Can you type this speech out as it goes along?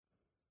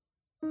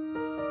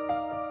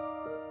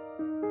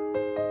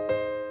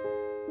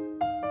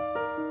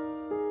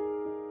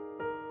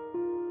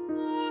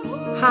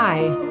Hi,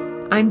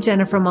 I'm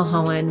Jennifer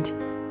Mulholland.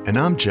 And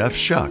I'm Jeff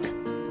Shuck.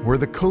 We're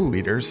the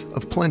co-leaders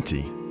of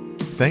Plenty.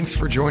 Thanks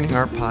for joining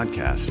our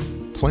podcast,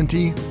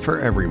 Plenty for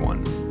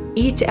Everyone.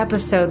 Each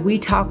episode, we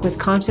talk with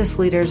conscious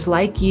leaders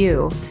like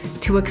you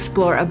to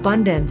explore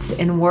abundance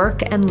in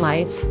work and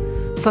life,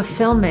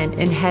 fulfillment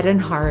in head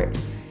and heart,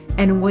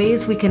 and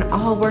ways we can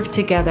all work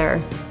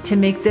together to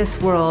make this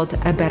world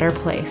a better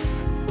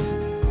place.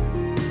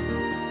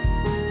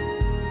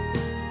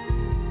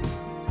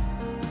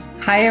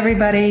 Hi,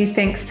 everybody.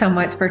 Thanks so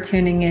much for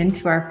tuning in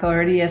to our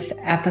 40th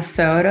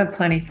episode of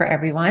Plenty for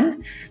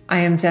Everyone. I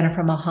am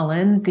Jennifer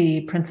Mulholland,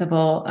 the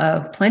principal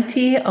of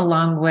Plenty,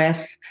 along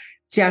with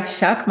Jeff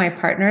Shuck, my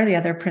partner, the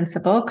other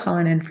principal,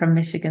 calling in from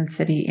Michigan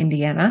City,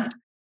 Indiana.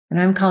 And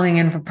I'm calling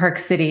in from Park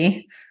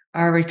City,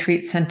 our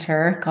retreat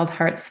center called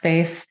Heart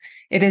Space.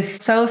 It is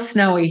so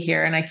snowy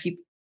here, and I keep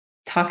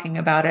talking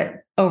about it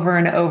over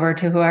and over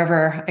to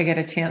whoever I get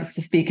a chance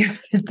to speak about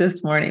it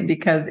this morning,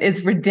 because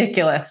it's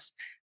ridiculous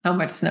how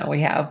much snow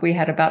we have. We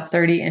had about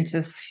 30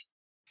 inches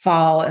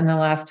fall in the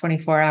last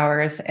 24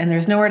 hours, and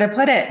there's nowhere to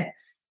put it.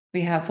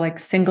 We have like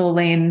single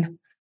lane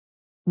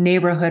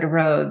neighborhood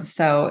roads.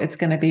 So it's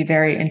going to be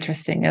very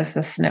interesting as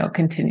the snow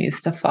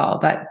continues to fall.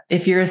 But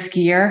if you're a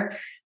skier,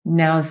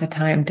 now's the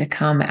time to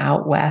come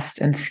out west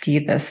and ski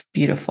this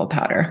beautiful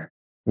powder.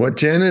 What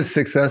Jen is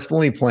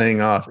successfully playing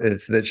off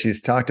is that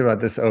she's talked about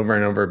this over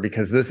and over,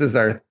 because this is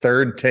our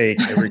third take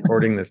at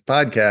recording this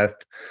podcast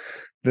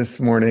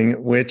this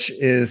morning, which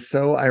is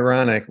so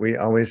ironic. We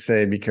always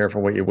say, be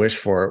careful what you wish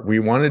for. We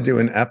want to do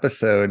an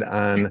episode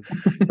on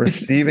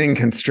receiving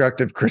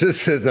constructive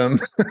criticism.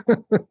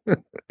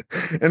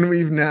 And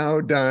we've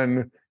now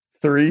done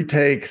 3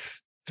 takes,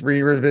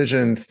 3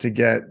 revisions to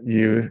get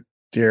you,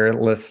 dear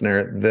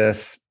listener,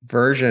 this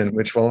version,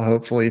 which will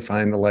hopefully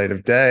find the light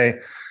of day,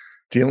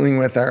 dealing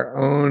with our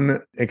own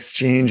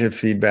exchange of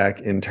feedback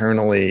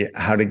internally,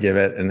 how to give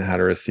it and how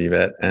to receive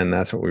it. And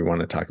that's what we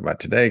want to talk about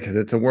today, because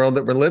it's a world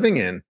that we're living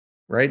in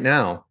right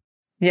now.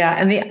 Yeah.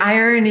 And the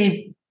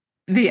irony,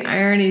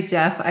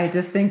 Jeff, I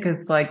just think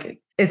it's like,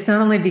 it's not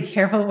only be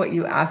careful what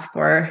you ask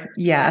for,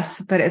 yes,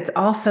 but it's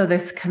also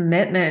this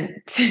commitment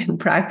to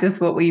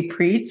practice what we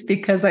preach,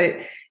 because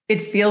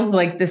it feels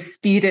like the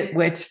speed at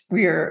which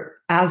we're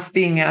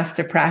being asked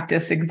to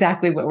practice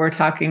exactly what we're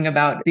talking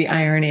about. The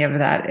irony of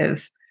that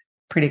is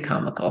pretty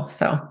comical.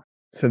 So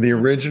the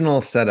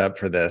original setup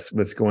for this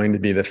was going to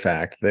be the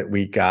fact that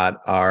we got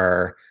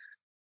our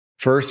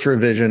first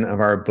revision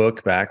of our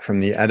book back from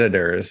the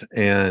editors,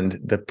 and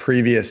the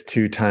previous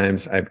 2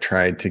 times I've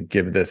tried to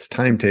give this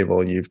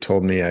timetable, you've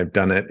told me I've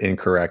done it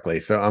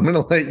incorrectly. So I'm going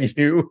to let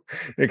you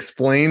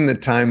explain the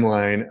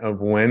timeline of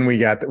when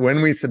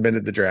we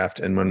submitted the draft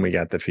and when we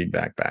got the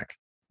feedback back.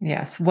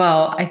 Yes.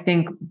 Well, I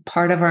think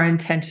part of our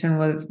intention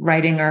with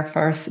writing our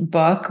first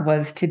book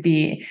was to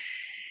be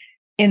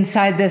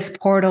inside this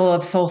portal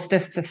of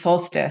solstice to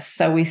solstice.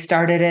 So we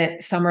started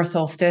at summer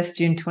solstice,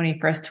 June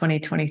 21st,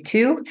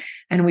 2022,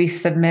 and we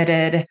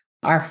submitted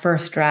our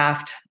first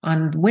draft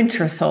on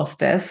winter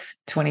solstice,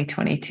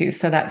 2022.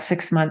 So that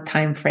 6-month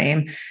time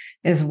frame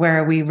is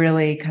where we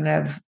really kind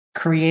of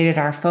created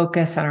our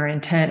focus and our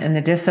intent and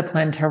the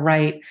discipline to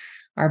write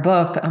our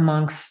book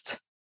amongst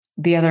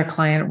the other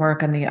client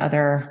work and the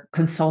other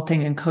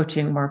consulting and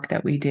coaching work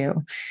that we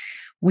do.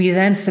 We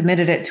then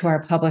submitted it to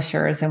our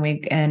publishers and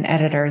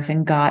editors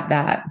and got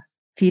that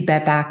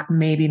feedback back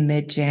maybe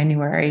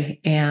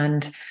mid-January.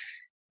 And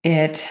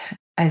it,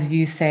 as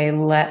you say,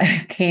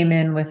 came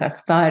in with a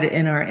thud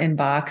in our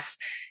inbox.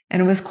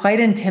 And it was quite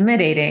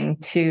intimidating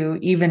to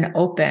even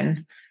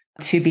open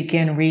to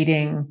begin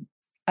reading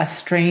a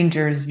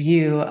stranger's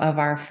view of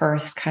our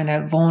first kind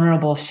of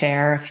vulnerable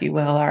share, if you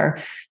will, our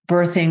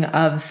birthing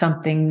of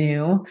something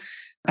new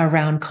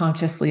around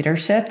conscious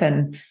leadership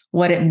and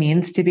what it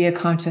means to be a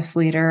conscious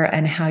leader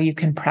and how you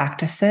can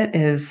practice it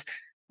is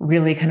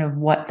really kind of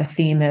what the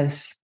theme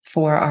is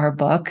for our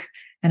book.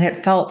 And it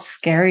felt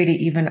scary to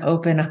even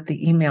open up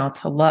the email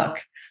to look.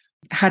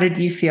 How did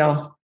you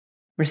feel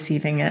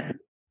receiving it?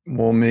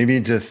 Well, maybe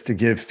just to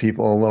give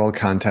people a little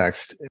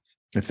context,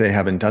 if they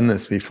haven't done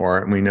this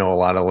before, and we know a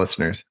lot of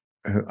listeners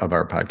of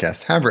our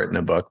podcast have written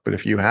a book, but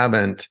if you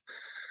haven't,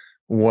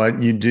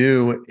 what you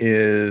do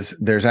is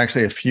there's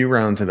actually a few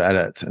rounds of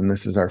edits, and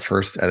this is our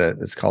first edit.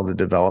 It's called a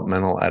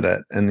developmental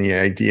edit. And the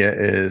idea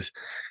is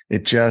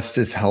it just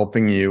is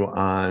helping you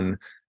on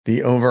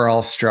the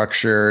overall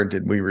structure.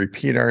 Did we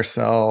repeat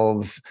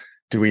ourselves?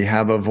 Do we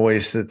have a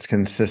voice that's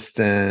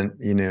consistent?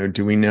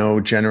 Do we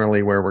know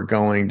generally where we're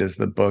going? Does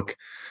the book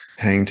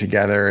hang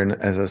together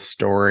as a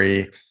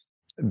story?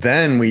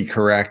 Then we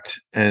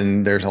correct,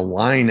 and there's a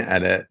line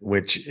edit,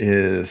 which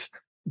is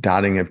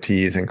dotting of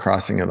T's and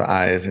crossing of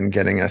I's and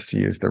getting us to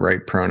use the right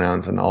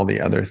pronouns and all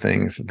the other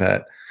things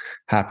that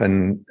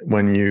happen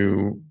when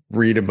you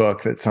read a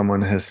book that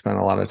someone has spent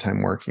a lot of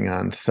time working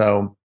on.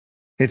 So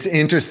it's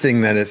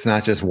interesting that it's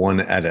not just one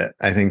edit.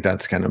 I think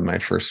that's kind of my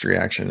first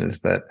reaction,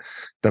 is that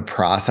the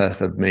process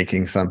of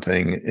making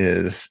something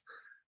is,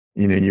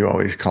 you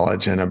always call it,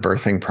 Jen, a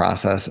birthing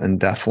process. And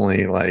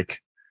definitely,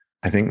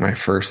 I think my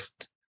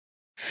first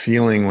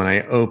feeling when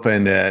I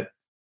opened it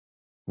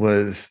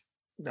was,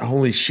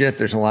 holy shit,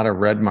 there's a lot of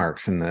red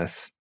marks in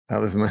this. That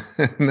was my,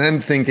 and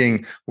then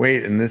thinking,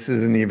 wait, and this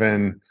isn't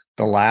even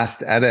the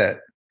last edit.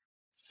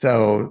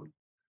 So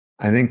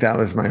I think that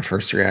was my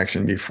first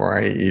reaction before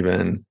I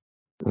even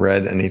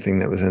read anything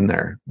that was in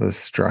there, was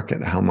struck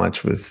at how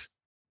much was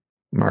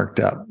marked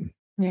up.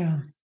 Yeah.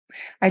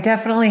 I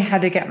definitely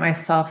had to get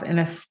myself in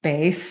a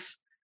space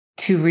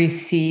to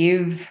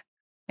receive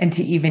and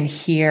to even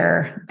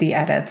hear the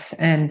edits.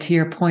 And to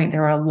your point,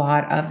 there were a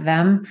lot of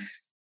them,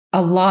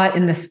 a lot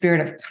in the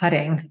spirit of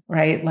cutting,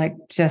 right? Like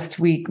just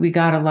we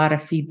got a lot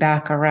of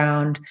feedback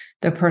around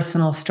the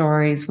personal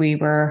stories we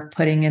were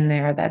putting in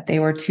there, that they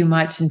were too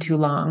much and too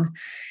long,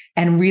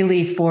 and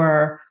really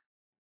for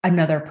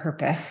another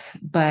purpose.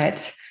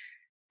 But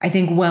I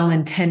think well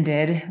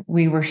intended,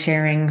 we were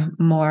sharing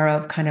more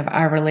of kind of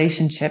our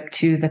relationship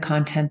to the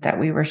content that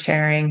we were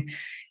sharing.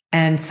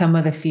 And some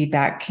of the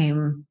feedback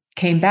came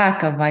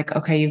back of like,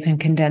 okay, you can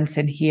condense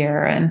in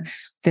here, and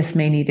this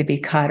may need to be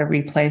cut or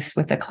replaced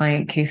with a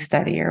client case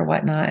study or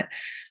whatnot,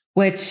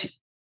 which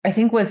I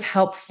think was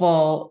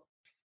helpful,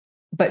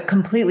 but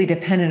completely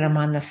dependent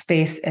upon the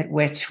space at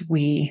which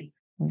we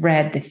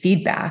read the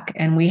feedback.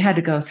 And we had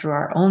to go through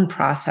our own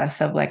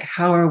process of like,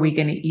 how are we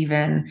going to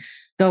even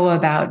go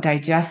about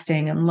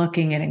digesting and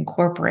looking and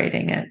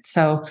incorporating it?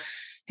 So I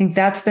think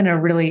that's been a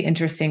really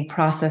interesting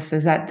process,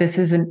 is that this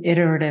is an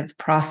iterative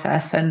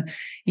process. And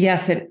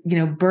yes,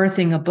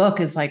 birthing a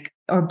book is like,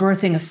 or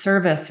birthing a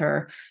service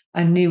or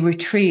a new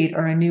retreat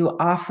or a new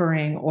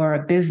offering or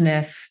a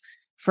business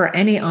for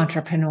any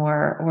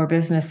entrepreneur or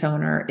business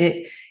owner,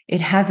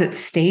 it has its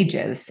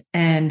stages,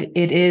 and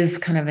it is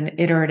kind of an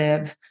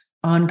iterative,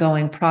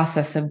 ongoing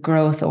process of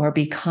growth or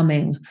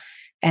becoming.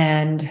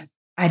 And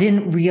I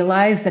didn't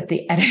realize that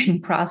the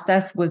editing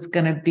process was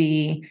going to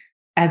be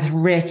as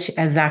rich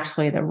as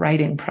actually the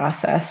writing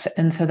process.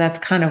 And so that's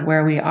kind of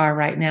where we are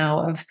right now,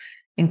 of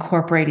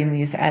incorporating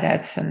these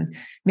edits. And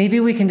maybe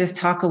we can just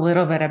talk a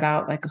little bit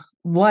about like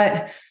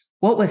what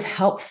was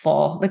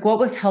helpful, like what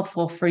was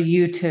helpful for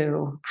you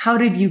to, how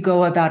did you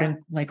go about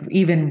like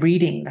even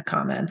reading the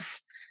comments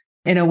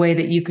in a way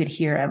that you could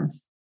hear them?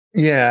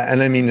 Yeah.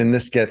 And I mean, and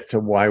this gets to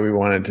why we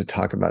wanted to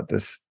talk about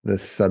this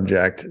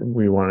subject.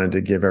 We wanted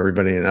to give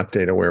everybody an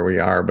update of where we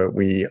are, but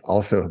we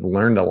also have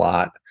learned a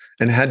lot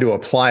and had to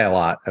apply a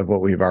lot of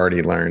what we've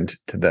already learned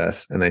to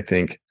this. And I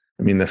think,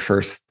 I mean, the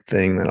first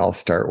thing that I'll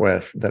start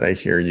with that I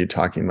hear you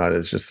talking about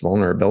is just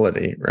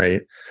vulnerability,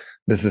 right?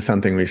 This is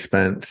something we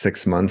spent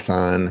 6 months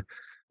on.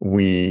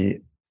 We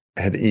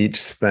had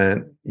each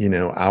spent,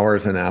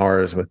 hours and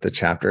hours with the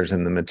chapters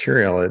and the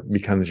material. It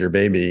becomes your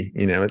baby,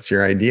 it's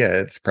your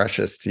idea. It's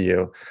precious to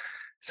you.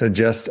 So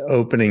just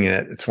opening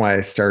it, it's why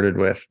I started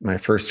with my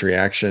first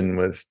reaction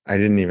was I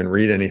didn't even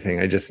read anything.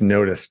 I just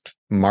noticed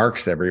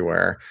marks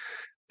everywhere.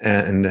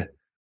 And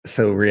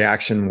so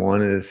reaction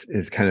one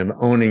is kind of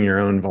owning your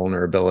own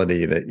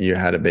vulnerability, that you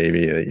had a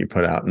baby that you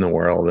put out in the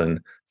world and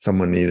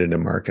someone needed to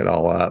mark it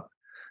all up.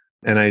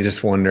 And I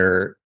just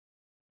wonder,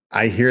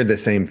 I hear the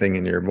same thing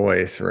in your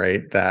voice,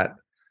 right? That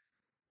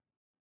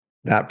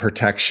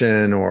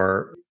protection,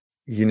 or,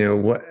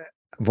 what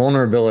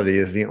vulnerability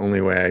is the only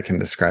way I can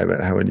describe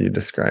it. How would you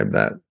describe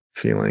that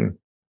feeling?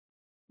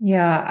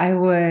 Yeah, I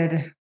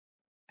would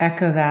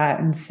echo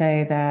that and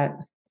say that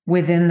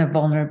within the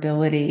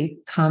vulnerability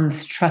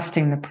comes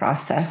trusting the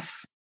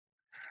process.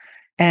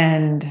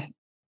 And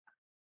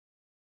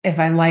if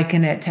I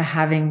liken it to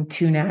having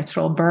 2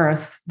 natural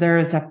births, there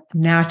is a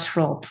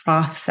natural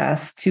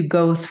process to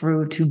go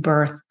through to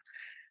birth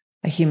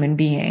a human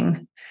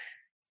being.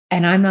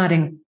 And I'm not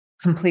in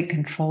complete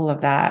control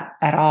of that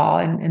at all.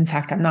 And in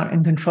fact, I'm not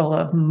in control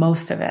of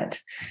most of it.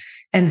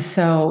 And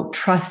so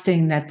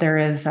trusting that there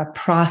is a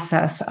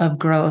process of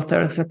growth,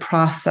 there's a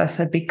process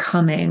of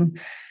becoming,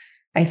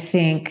 I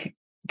think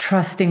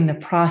trusting the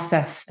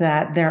process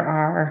that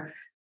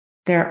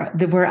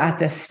that we're at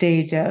this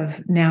stage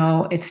of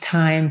now it's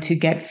time to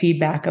get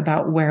feedback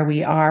about where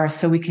we are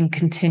so we can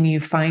continue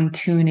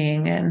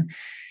fine-tuning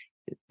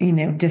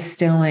and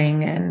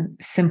distilling and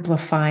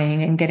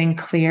simplifying and getting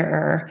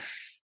clearer.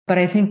 But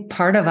I think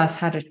part of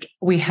us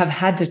we have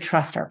had to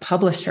trust our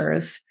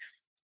publishers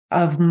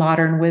of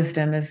Modern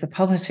Wisdom as the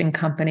publishing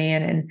company.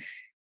 And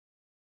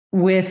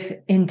with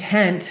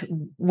intent,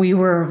 we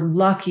were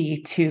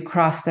lucky to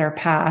cross their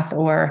path,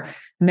 or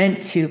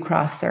meant to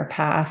cross their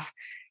path,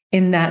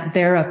 in that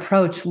their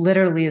approach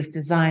literally is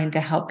designed to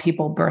help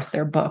people birth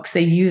their books.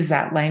 They use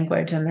that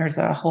language, and there's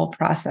a whole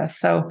process.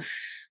 So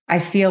I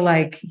feel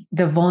like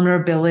the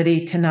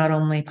vulnerability to not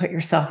only put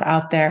yourself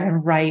out there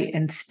and write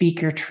and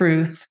speak your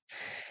truth,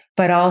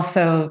 but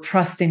also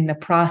trusting the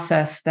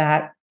process,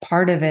 that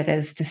part of it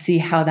is to see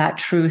how that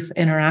truth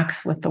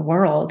interacts with the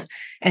world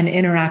and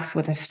interacts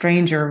with a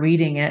stranger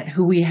reading it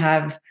who we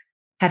have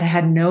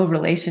had no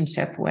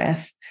relationship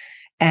with.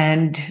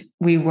 And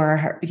we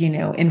were,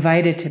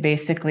 invited to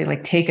basically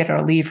like take it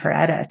or leave her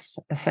edits,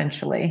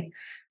 essentially.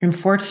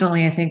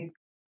 Unfortunately, I think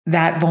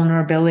that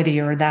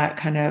vulnerability or that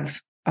kind of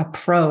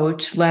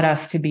approach led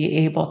us to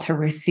be able to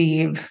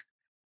receive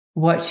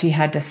what she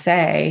had to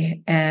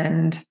say.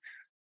 And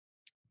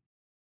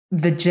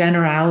the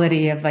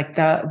generality of like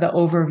the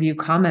overview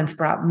comments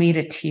brought me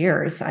to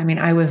tears. I mean,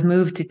 I was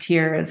moved to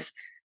tears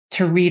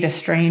to read a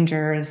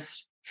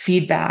stranger's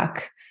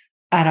feedback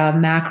at a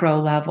macro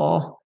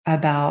level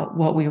about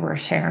what we were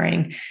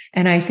sharing.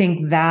 And I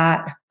think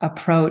that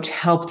approach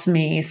helped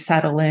me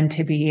settle in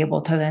to be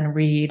able to then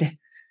read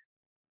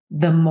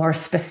the more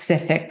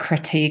specific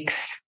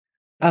critiques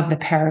of the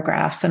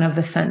paragraphs and of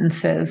the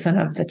sentences and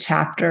of the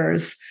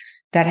chapters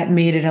that had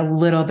made it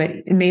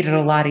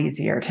a lot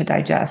easier to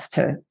digest,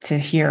 to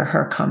hear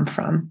her come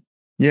from.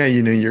 Yeah,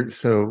 you're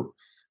so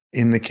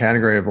in the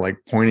category of like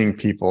pointing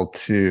people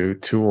to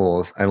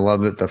tools. I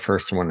love that the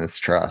first one is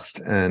trust.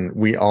 And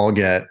we all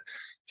get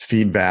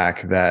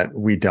feedback that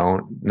we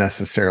don't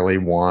necessarily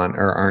want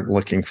or aren't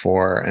looking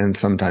for. And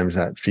sometimes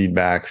that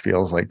feedback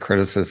feels like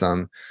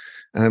criticism.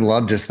 And I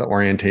love just the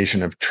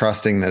orientation of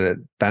trusting that it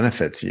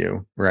benefits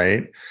you,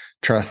 right?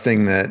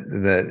 Trusting that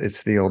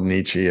it's the old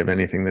Nietzsche of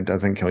anything that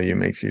doesn't kill you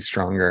makes you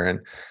stronger. And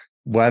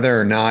whether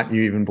or not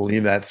you even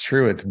believe that's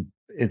true,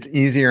 it's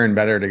easier and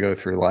better to go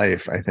through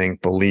life, I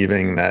think,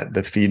 believing that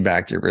the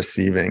feedback you're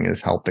receiving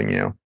is helping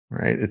you,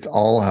 right? It's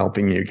all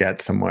helping you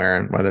get somewhere.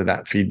 And whether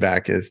that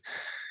feedback is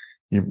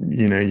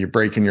you're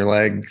breaking your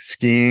leg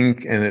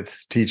skiing and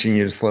it's teaching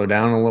you to slow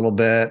down a little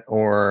bit,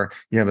 or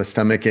you have a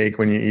stomach ache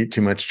when you eat too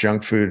much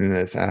junk food and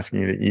it's asking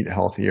you to eat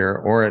healthier,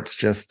 or it's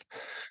just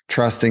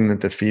trusting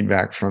that the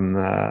feedback from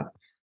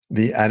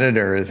the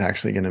editor is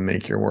actually going to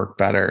make your work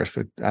better.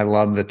 So I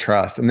love the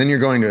trust. And then you're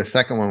going to a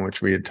second one,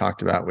 which we had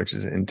talked about, which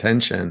is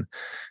intention,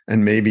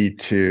 and maybe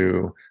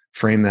to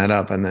frame that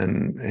up and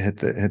then hit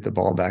the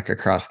ball back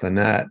across the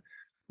net.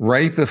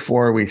 Right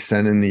before we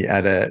sent in the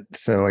edit,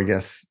 so I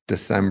guess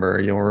December,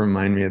 you'll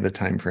remind me of the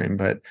time frame,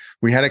 but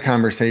we had a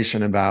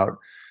conversation about,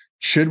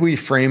 should we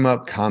frame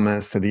up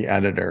comments to the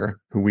editor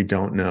who we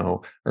don't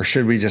know, or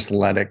should we just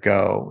let it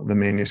go, the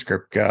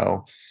manuscript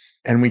go?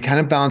 And we kind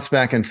of bounced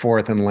back and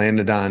forth and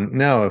landed on,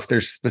 no, if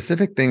there's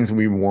specific things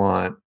we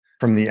want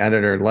from the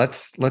editor,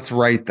 let's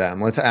write them.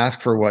 Let's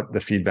ask for what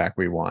the feedback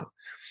we want.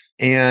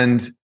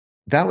 And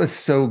that was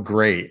so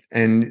great.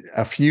 And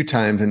a few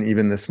times, and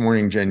even this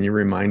morning, Jen, you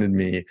reminded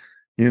me,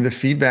 the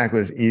feedback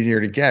was easier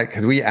to get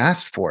because we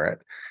asked for it.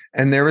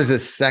 And there was a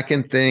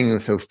second thing.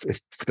 So if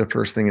the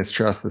first thing is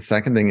trust, the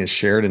second thing is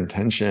shared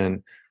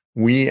intention.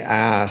 We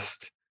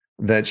asked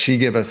that she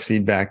give us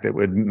feedback that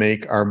would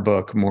make our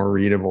book more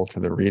readable to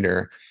the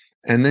reader.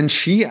 And then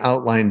she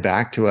outlined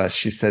back to us,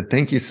 she said,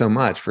 thank you so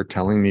much for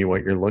telling me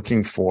what you're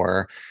looking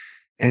for.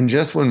 And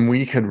just when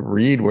we could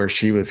read where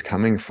she was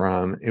coming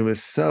from, it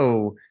was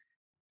so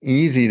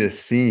easy to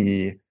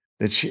see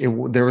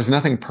that there was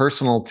nothing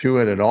personal to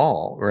it at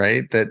all,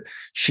 right? That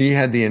she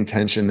had the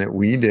intention that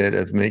we did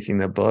of making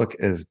the book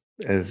as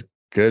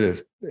good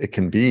as it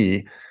can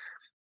be.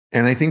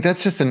 And I think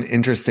that's just an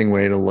interesting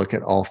way to look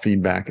at all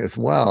feedback as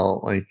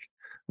well. Like,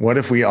 what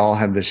if we all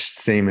have the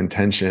same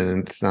intention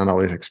and it's not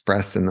always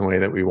expressed in the way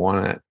that we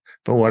want it?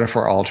 But what if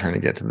we're all trying to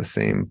get to the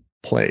same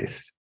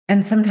place?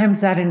 And sometimes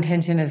that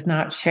intention is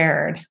not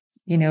shared,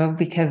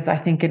 because I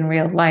think in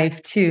real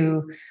life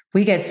too,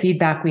 we get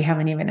feedback we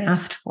haven't even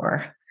asked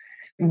for.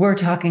 We're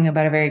talking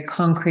about a very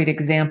concrete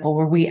example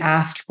where we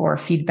asked for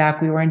feedback.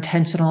 We were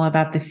intentional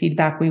about the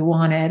feedback we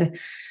wanted,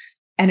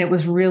 and it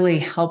was really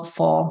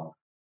helpful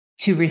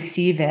to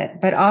receive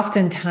it. But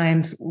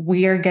oftentimes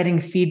we are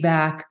getting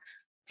feedback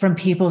from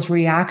people's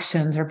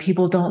reactions, or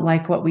people don't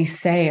like what we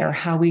say or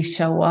how we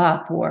show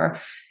up, or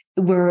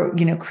we're,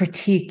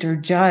 critiqued or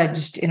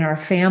judged in our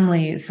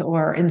families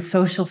or in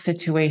social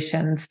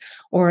situations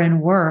or in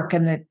work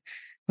and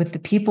with the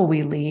people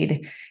we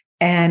lead.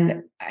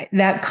 And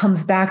that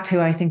comes back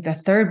to, I think the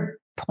third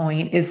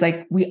point is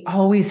like, we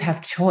always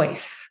have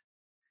choice.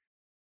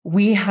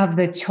 We have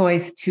the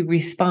choice to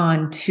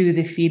respond to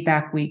the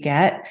feedback we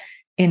get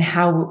in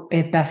how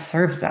it best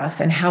serves us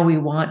and how we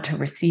want to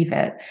receive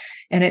it.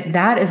 And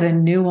that is a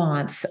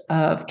nuance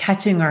of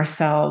catching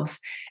ourselves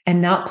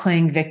and not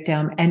playing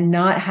victim and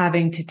not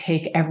having to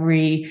take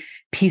every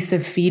piece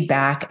of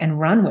feedback and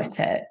run with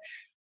it.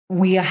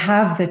 We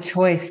have the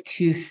choice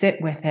to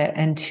sit with it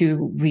and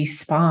to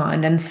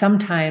respond. And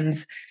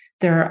sometimes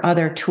there are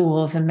other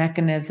tools and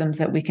mechanisms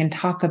that we can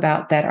talk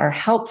about that are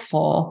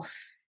helpful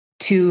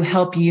to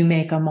help you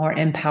make a more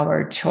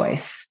empowered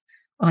choice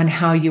on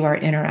how you are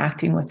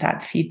interacting with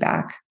that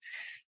feedback.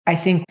 I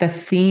think the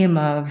theme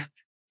of,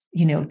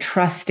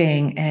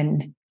 trusting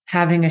and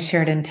having a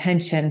shared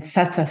intention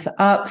sets us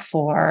up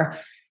for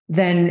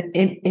then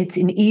it's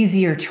an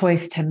easier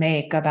choice to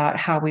make about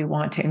how we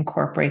want to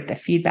incorporate the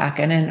feedback.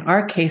 And in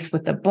our case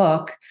with the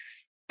book,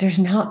 there's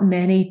not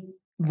many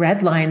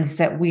red lines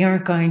that we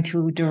aren't going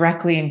to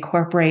directly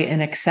incorporate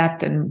and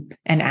accept and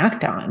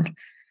act on.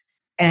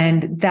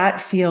 And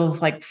that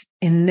feels like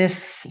in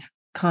this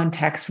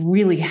context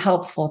really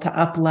helpful to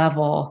up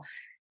level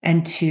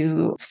and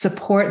to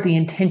support the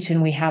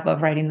intention we have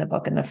of writing the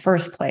book in the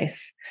first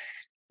place.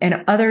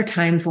 And other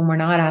times when we're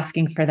not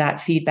asking for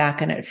that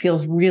feedback and it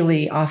feels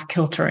really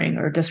off-kiltering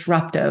or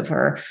disruptive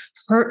or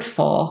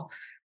hurtful,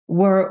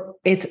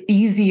 it's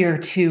easier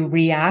to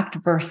react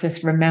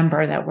versus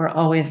remember that we're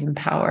always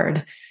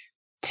empowered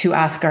to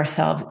ask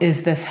ourselves,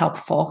 is this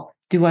helpful?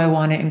 Do I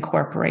want to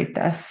incorporate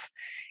this?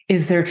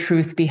 Is there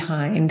truth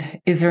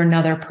behind? Is there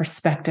another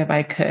perspective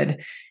I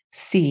could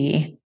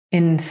see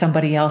in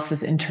somebody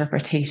else's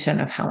interpretation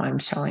of how I'm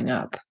showing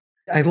up?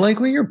 I like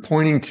what you're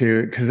pointing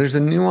to, because there's a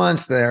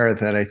nuance there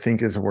that I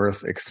think is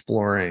worth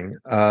exploring,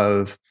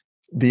 of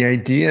the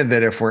idea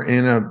that if we're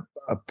in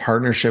a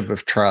partnership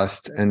of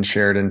trust and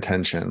shared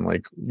intention,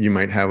 like you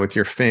might have with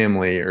your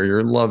family or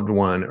your loved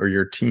one or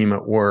your team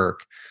at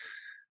work,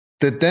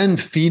 that then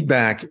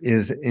feedback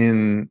is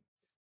on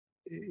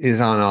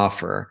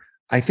offer.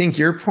 I think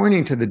you're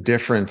pointing to the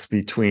difference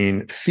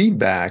between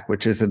feedback,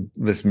 which is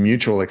this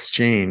mutual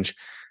exchange,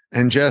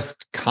 and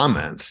just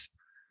comments,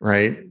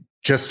 right?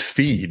 Just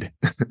feed.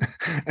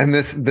 And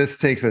this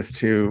takes us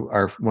to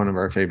one of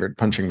our favorite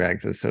punching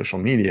bags is social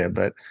media.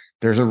 But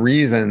there's a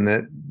reason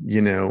that,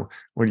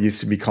 what used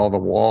to be called the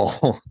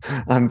wall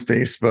on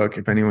Facebook,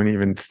 if anyone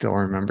even still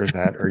remembers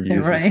that or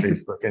uses Right.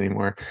 Facebook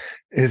anymore,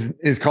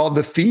 is called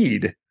the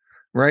feed,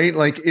 right?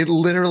 Like it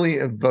literally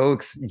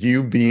evokes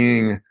you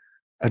being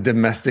a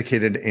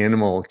domesticated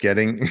animal,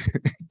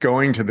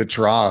 going to the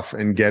trough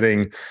and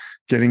getting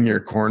your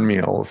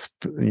cornmeal,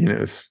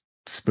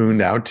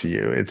 spooned out to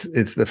you.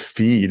 It's the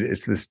feed.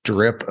 It's this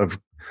drip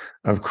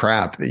of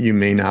crap that you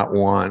may not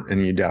want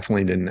and you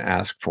definitely didn't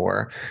ask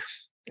for.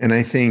 And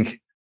I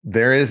think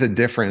there is a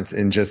difference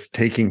in just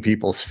taking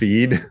people's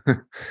feed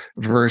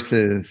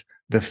versus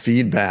the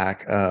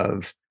feedback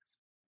of,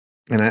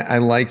 and I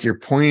like you're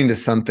pointing to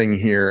something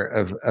here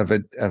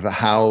of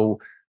how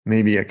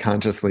maybe a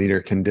conscious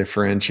leader can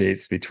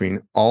differentiate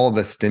between all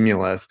the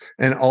stimulus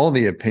and all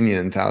the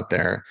opinions out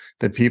there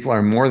that people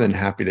are more than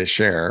happy to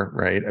share,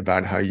 right,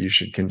 about how you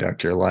should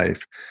conduct your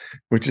life,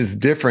 which is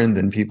different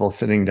than people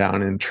sitting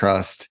down in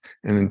trust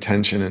and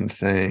intention and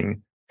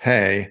saying,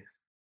 hey,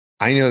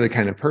 I know the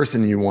kind of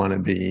person you want to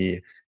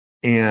be,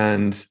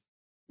 and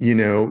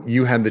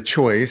you have the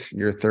choice,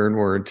 your third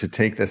word, to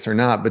take this or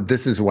not, but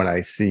this is what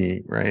I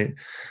see, right?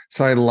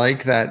 So I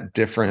like that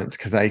difference,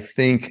 because I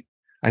think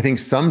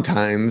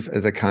sometimes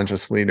as a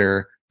conscious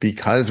leader,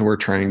 because we're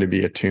trying to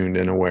be attuned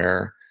and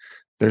aware,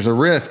 there's a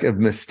risk of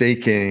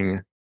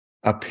mistaking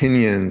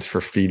opinions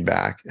for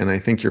feedback. And I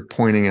think you're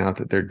pointing out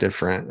that they're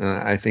different. And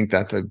I think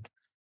that's a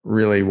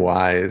really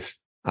wise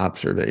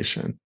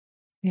observation.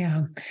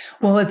 Yeah.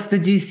 Well, it's the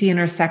juicy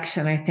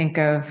intersection, I think,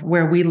 of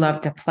where we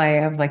love to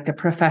play, of like the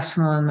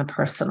professional and the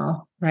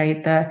personal,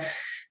 right?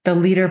 The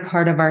leader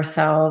part of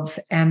ourselves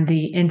and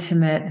the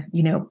intimate,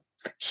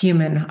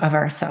 human of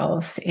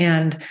ourselves.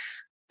 And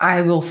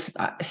I will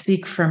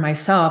speak for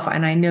myself,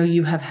 and I know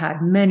you have had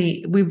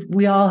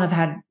we all have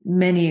had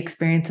many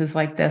experiences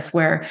like this,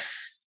 where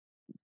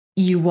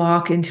you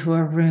walk into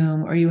a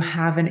room or you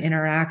have an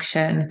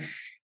interaction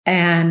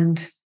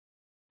and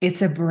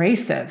it's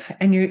abrasive,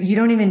 and you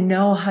don't even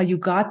know how you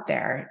got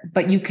there,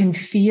 but you can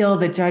feel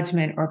the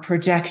judgment or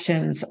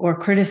projections or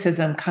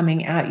criticism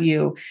coming at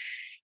you,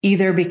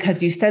 either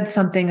because you said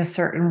something a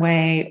certain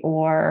way,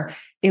 or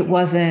it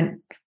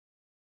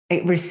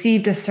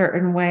received a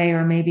certain way,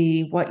 or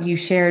maybe what you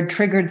shared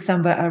triggered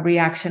a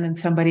reaction in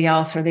somebody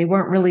else, or they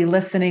weren't really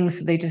listening,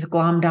 so they just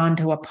glommed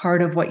onto a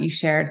part of what you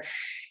shared.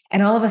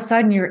 And all of a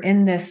sudden you're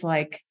in this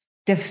like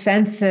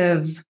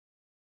defensive,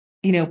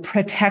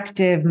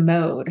 protective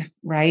mode,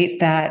 right?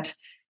 That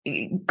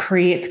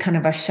creates kind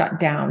of a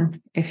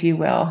shutdown, if you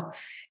will.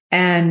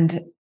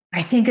 And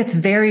I think it's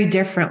very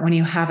different when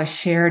you have a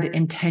shared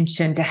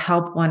intention to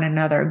help one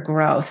another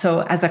grow.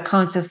 So as a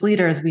conscious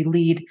leader, as we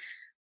lead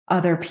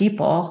other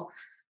people,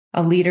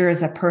 a leader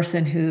is a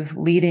person who's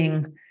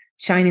leading,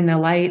 shining the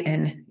light,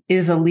 and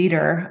is a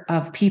leader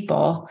of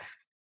people.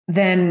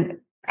 Then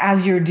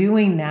as you're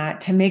doing that,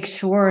 to make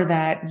sure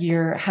that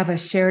you have a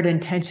shared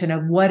intention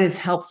of what is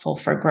helpful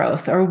for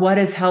growth, or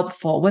what's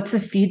the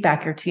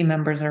feedback your team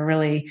members are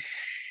really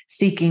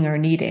seeking or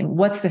needing?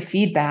 What's the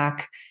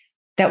feedback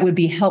that would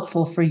be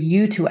helpful for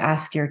you to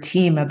ask your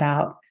team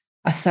about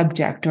a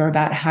subject, or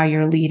about how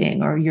you're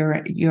leading, or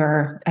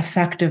your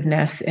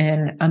effectiveness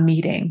in a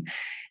meeting?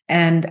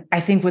 And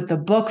I think with the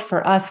book,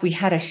 for us, we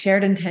had a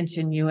shared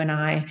intention, you and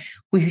I.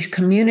 We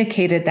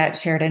communicated that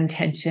shared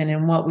intention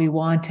and what we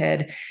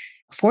wanted.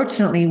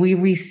 Fortunately, we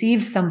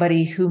received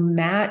somebody who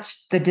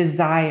matched the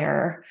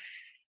desire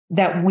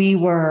that we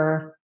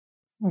were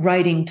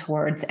writing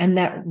towards, and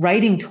that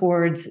writing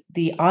towards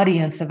the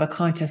audience of a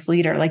conscious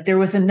leader. Like there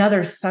was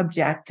another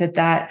subject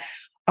that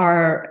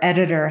our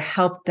editor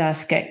helped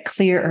us get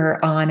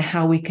clearer on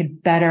how we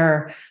could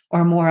better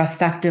or more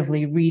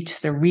effectively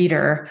reach the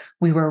reader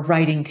we were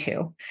writing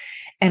to.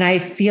 And I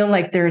feel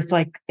like there's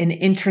like an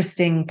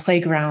interesting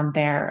playground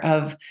there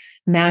of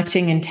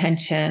matching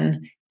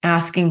intention,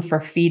 asking for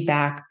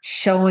feedback,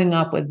 showing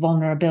up with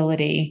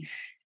vulnerability.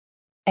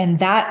 And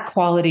that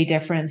quality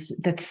difference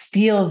that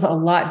feels a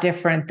lot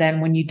different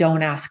than when you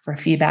don't ask for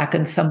feedback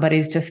and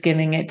somebody's just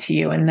giving it to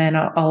you. And then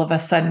all of a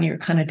sudden you're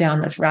kind of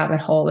down this rabbit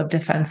hole of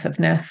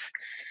defensiveness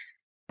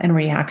and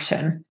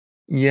reaction.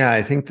 Yeah,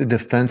 I think the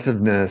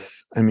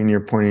defensiveness, I mean, you're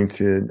pointing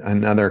to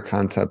another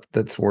concept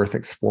that's worth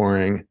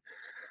exploring.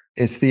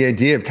 It's the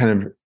idea of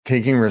kind of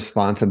taking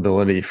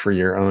responsibility for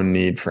your own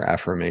need for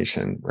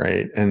affirmation,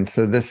 right? And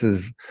so this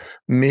is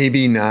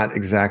maybe not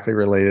exactly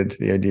related to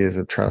the ideas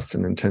of trust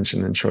and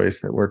intention and choice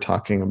that we're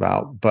talking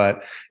about,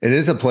 but it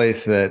is a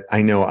place that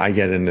I know I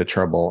get into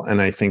trouble.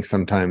 And I think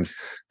sometimes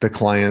the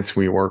clients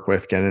we work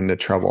with get into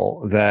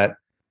trouble that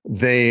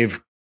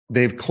they've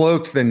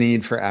cloaked the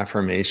need for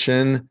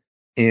affirmation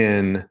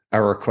in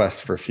a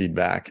request for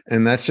feedback.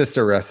 And that's just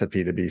a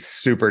recipe to be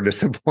super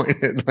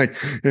disappointed. Like,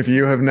 if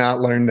you have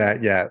not learned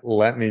that yet,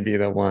 let me be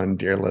the one,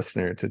 dear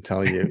listener, to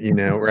tell you,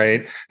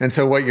 right? And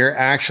so what you're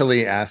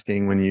actually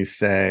asking when you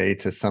say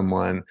to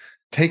someone,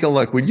 take a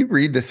look, would you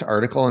read this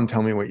article and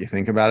tell me what you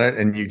think about it?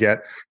 And you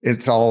get,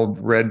 it's all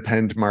red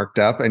penned marked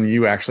up, and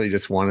you actually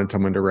just wanted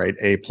someone to write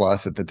A+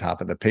 at the top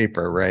of the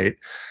paper, right?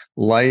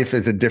 Life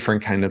is a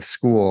different kind of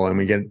school, and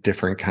we get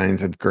different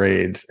kinds of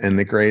grades, and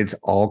the grades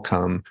all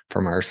come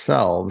from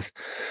ourselves.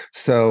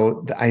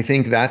 So I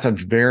think that's a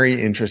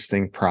very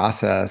interesting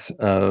process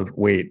of,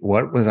 wait,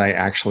 what was I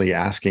actually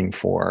asking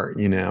for?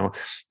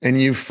 And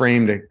you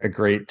framed a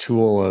great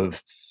tool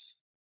of,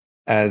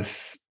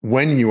 as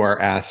when you are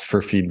asked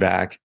for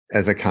feedback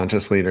as a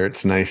conscious leader,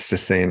 it's nice to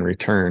say in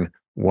return,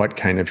 what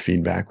kind of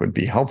feedback would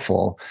be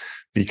helpful?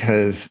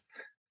 Because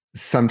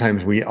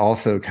sometimes we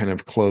also kind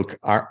of cloak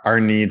our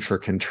need for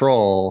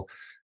control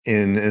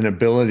in an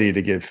ability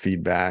to give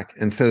feedback.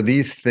 And so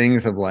these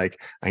things of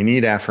like, I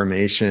need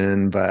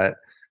affirmation, but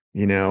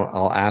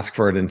I'll ask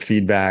for it in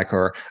feedback,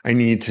 or I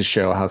need to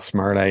show how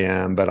smart I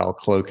am, but I'll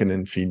cloak it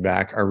in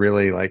feedback, are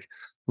really like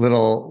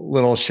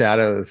little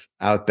shadows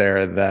out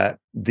there that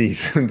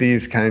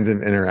these kinds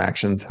of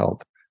interactions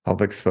help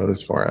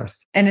expose for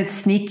us. And it's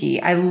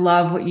sneaky. I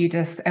love what you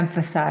just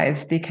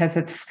emphasized, because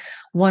it's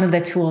one of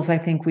the tools I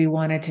think we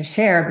wanted to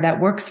share that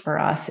works for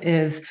us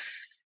is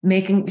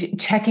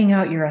checking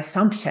out your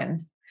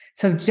assumption.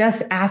 So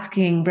just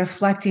asking,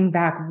 reflecting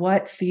back,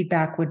 what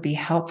feedback would be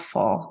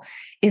helpful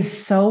is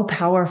so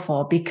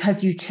powerful,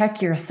 because you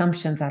check your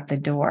assumptions at the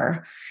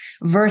door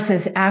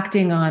versus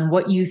acting on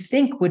what you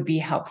think would be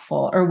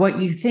helpful or what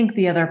you think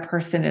the other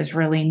person is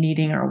really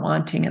needing or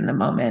wanting in the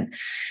moment.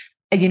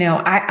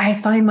 I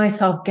find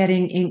myself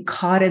getting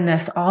caught in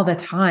this all the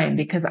time,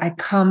 because I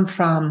come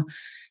from,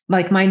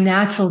 like, my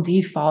natural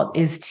default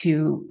is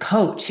to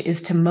coach,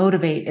 is to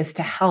motivate, is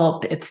to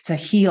help, it's to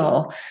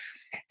heal.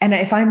 And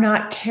if I'm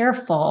not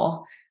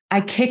careful,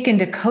 I kick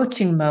into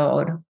coaching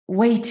mode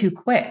way too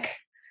quick.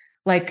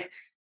 Like,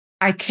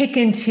 I kick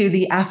into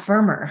the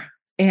affirmer,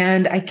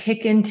 and I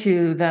kick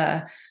into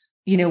the,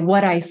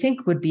 what I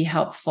think would be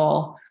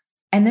helpful.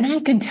 And then I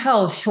can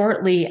tell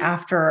shortly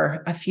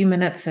after a few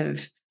minutes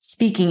of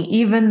speaking,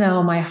 even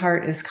though my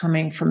heart is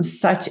coming from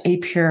such a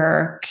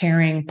pure,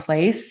 caring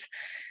place,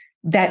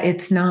 that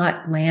it's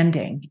not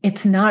landing.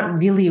 It's not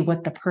really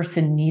what the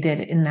person needed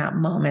in that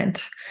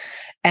moment.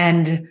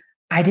 And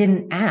I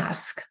didn't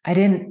ask.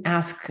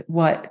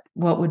 What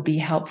would be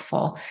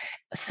helpful.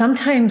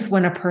 Sometimes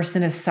when a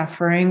person is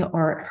suffering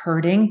or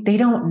hurting, they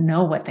don't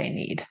know what they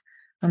need.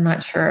 I'm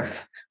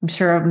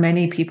sure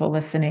many people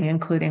listening,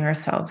 including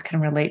ourselves, can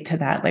relate to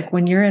that. Like,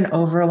 when you're in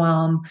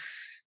overwhelm,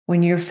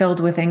 when you're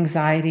filled with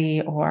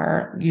anxiety,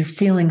 or you're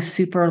feeling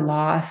super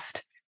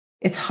lost,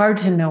 it's hard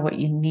to know what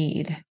you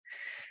need.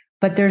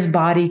 But there's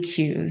body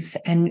cues.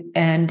 And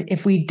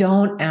if we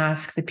don't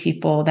ask the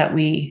people that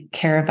we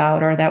care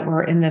about, or that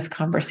we're in this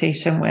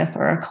conversation with,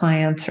 or our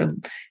clients or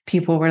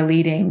people we're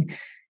leading,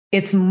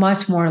 it's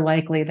much more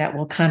likely that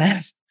we'll kind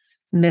of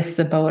miss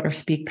the boat or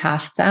speak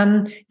past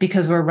them,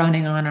 because we're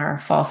running on our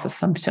false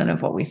assumption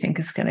of what we think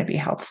is going to be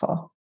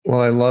helpful.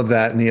 Well, I love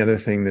that. And the other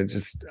thing that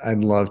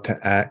I'd love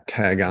to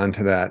tag on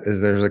to that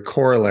is, there's a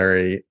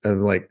corollary of,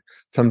 like,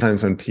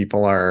 sometimes when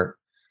people are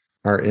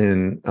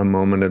in a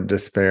moment of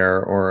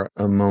despair or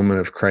a moment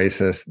of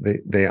crisis,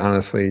 they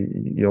honestly,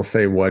 you'll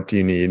say, what do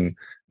you need? And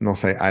they'll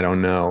say, I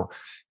don't know.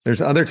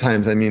 There's other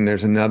times,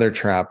 there's another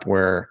trap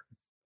where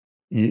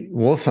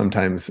we'll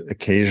sometimes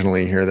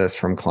occasionally hear this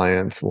from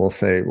clients. We'll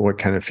say, what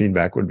kind of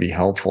feedback would be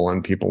helpful?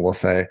 And people will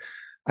say,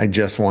 I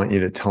just want you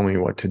to tell me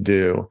what to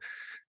do.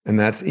 And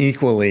that's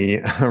equally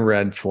a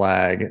red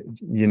flag.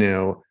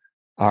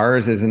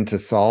 Ours isn't to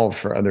solve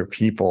for other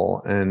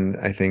people. And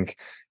I think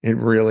it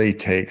really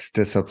takes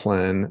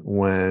discipline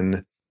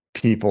when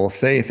people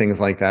say things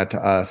like that to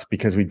us,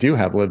 because we do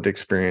have lived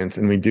experience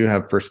and we do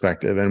have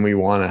perspective and we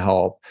want to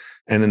help.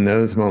 And in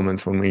those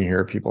moments when we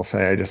hear people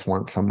say, I just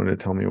want someone to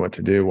tell me what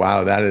to do,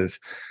 wow,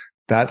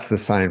 that's the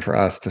sign for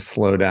us to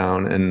slow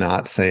down and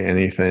not say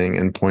anything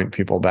and point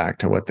people back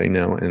to what they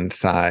know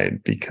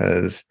inside,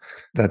 because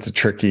that's a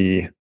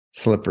tricky,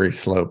 slippery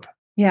slope.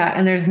 Yeah.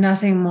 And there's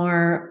nothing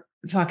more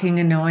fucking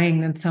annoying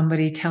than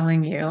somebody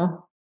telling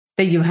you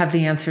that you have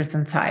the answers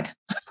inside.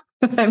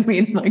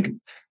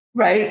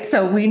 Right.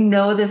 So we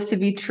know this to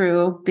be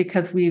true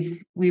because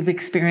we've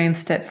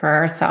experienced it for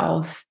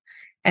ourselves.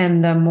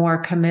 And the more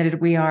committed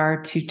we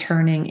are to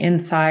turning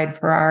inside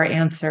for our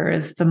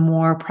answers, the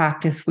more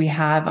practice we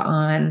have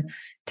on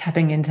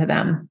tapping into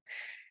them.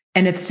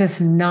 And it's just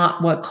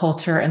not what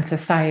culture and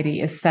society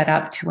is set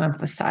up to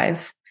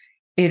emphasize.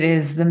 It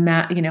is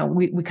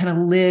we kind of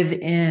live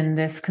in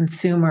this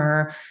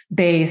consumer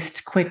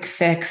based quick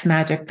fix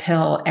magic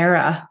pill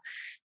era.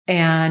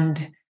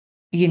 And,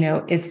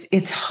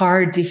 it's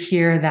hard to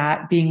hear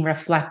that being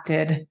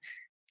reflected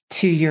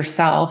to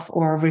yourself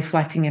or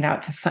reflecting it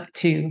out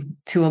to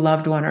a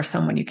loved one or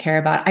someone you care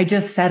about. I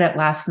just said it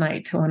last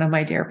night to one of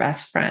my dear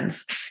best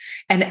friends.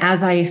 And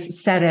as I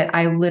said it,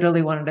 I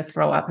literally wanted to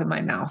throw up in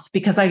my mouth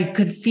because I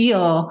could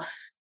feel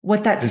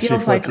what that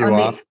feels like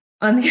on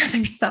the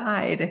other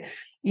side.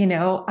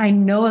 I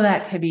know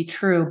that to be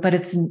true, but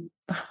it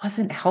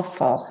wasn't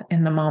helpful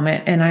in the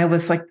moment. And I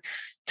was like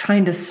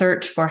trying to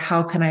search for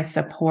how can I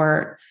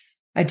support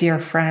a dear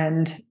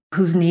friend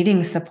who's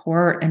needing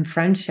support and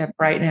friendship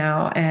right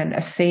now, and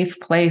a safe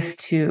place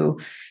to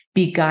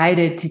be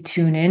guided, to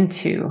tune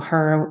into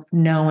her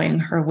knowing,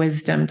 her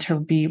wisdom, to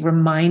be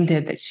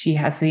reminded that she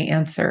has the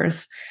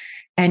answers.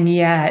 And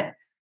yet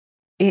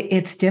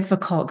it's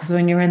difficult because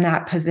when you're in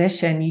that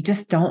position, you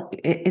just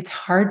it's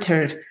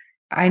hard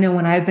I know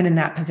when I've been in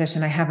that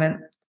position, I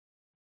haven't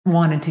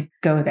wanted to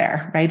go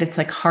there, right? It's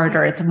like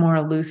harder, it's more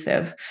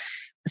elusive.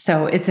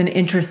 So it's an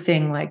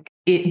interesting,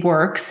 it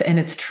works and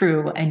it's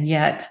true. And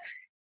yet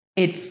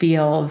it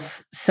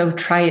feels so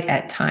trite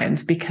at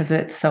times because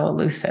it's so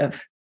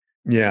elusive.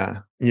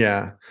 Yeah.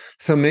 Yeah.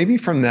 So maybe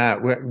from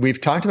that,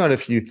 we've talked about a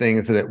few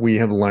things that we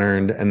have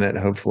learned and that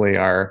hopefully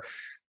are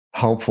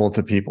helpful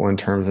to people in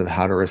terms of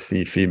how to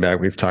receive feedback.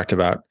 We've talked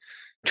about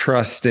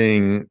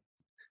trusting,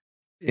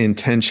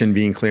 intention,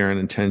 being clear on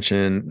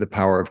intention, the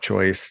power of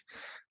choice,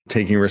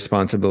 taking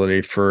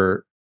responsibility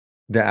for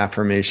the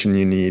affirmation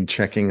you need,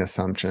 checking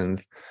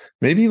assumptions.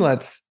 Maybe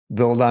let's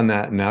build on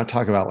that and now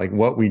talk about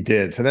what we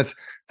did. So that's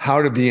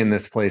how to be in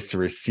this place to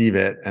receive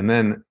it. And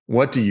then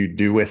what do you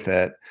do with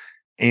it?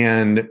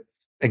 And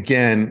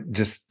again,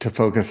 just to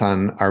focus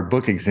on our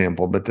book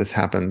example, but this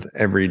happens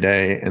every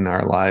day in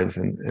our lives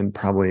and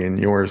probably in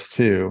yours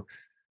too.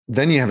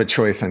 Then you have a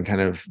choice on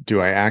kind of,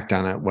 do I act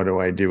on it? What do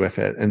I do with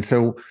it? And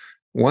so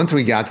once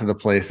we got to the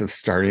place of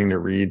starting to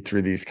read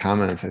through these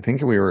comments, I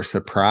think we were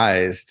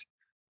surprised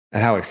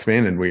at how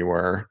expanded we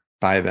were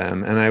by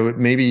them. And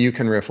maybe you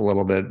can riff a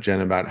little bit,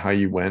 Jen, about how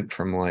you went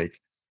from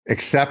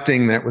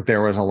accepting that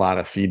there was a lot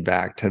of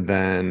feedback to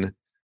then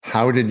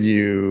how did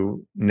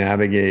you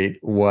navigate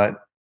what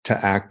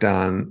to act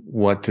on,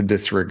 what to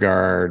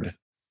disregard,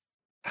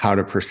 how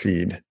to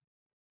proceed?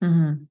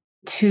 Mm-hmm.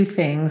 Two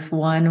things.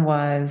 One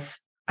was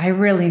I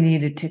really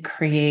needed to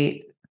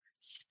create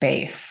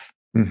space.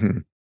 Mm-hmm.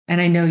 And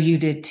I know you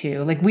did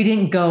too. We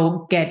didn't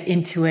go get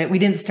into it. We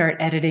didn't start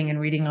editing and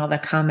reading all the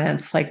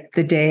comments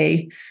the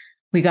day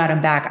we got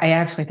them back. I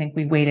actually think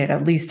we waited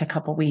at least a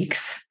couple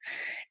weeks.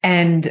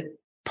 And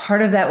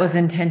part of that was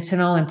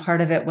intentional and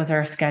part of it was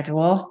our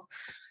schedule.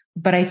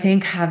 But I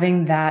think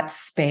having that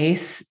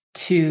space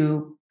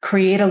to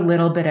create a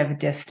little bit of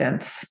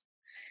distance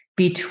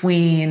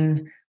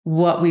between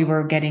what we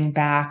were getting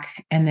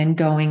back and then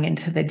going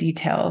into the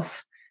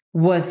details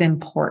was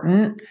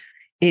important.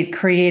 It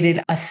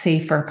created a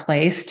safer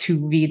place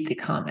to read the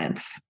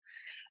comments.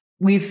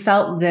 We've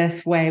felt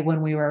this way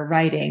when we were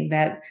writing,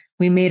 that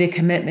we made a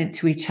commitment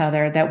to each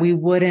other that we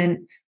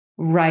wouldn't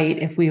write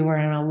if we were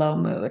in a low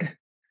mood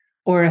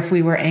or if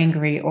we were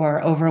angry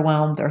or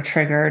overwhelmed or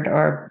triggered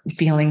or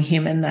feeling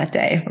human that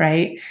day,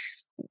 right?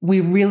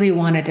 We really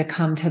wanted to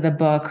come to the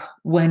book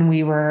when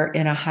we were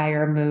in a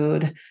higher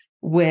mood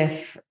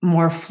with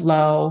more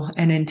flow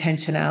and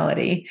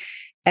intentionality.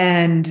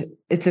 And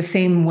it's the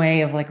same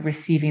way of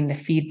receiving the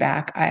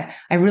feedback.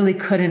 I really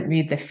couldn't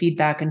read the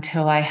feedback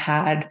until I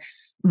had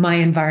my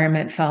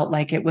environment felt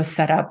like it was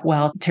set up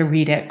well to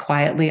read it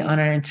quietly,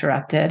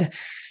 uninterrupted.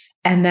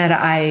 And that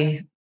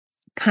I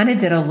kind of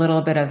did a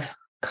little bit of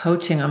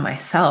coaching on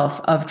myself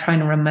of trying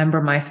to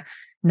remember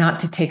not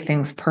to take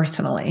things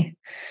personally.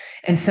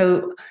 And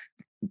so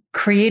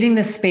creating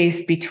the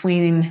space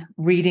between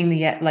reading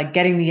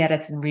getting the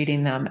edits and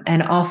reading them,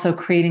 and also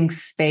creating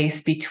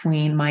space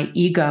between my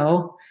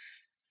ego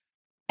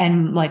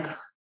and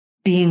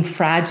being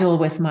fragile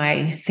with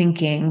my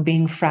thinking,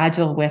 being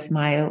fragile with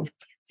my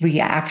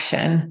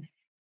reaction,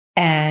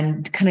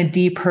 and kind of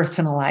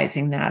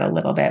depersonalizing that a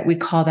little bit. We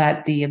call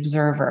that the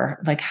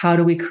observer. How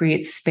do we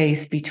create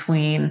space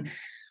between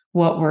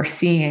what we're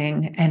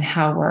seeing and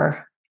how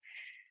we're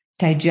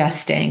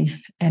digesting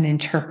and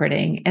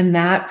interpreting? And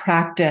that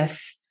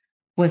practice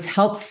was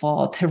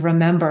helpful to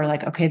remember,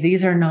 okay,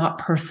 these are not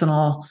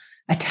personal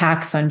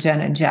attacks on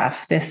Jen and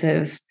Jeff. This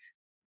is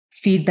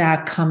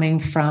feedback coming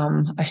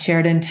from a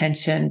shared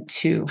intention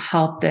to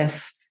help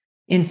this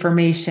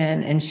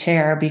information and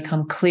share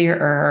become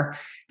clearer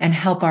and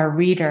help our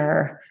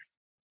reader,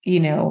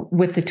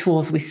 with the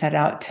tools we set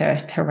out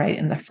to write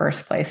in the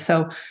first place.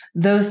 So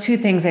those two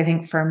things, I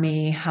think, for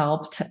me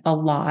helped a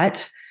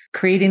lot.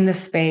 Creating the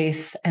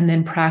space and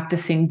then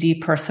practicing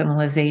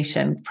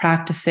depersonalization,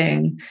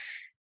 practicing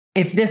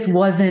if this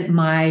wasn't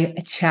my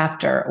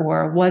chapter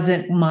or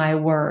wasn't my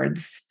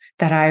words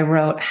that I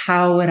wrote,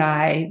 how would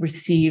I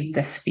receive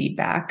this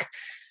feedback?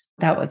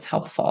 That was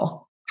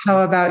helpful.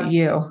 How about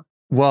you?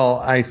 Well,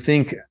 I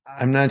think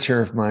I'm not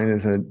sure if mine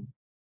is a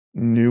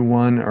new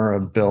one or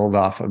a build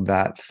off of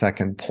that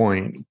second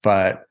point,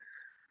 but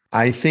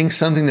I think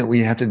something that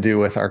we have to do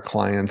with our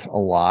clients a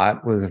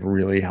lot was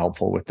really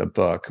helpful with the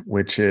book,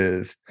 which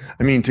is,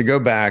 I mean, to go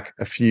back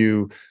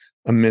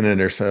a minute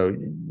or so,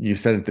 you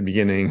said at the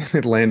beginning,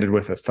 it landed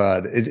with a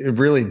thud. It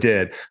really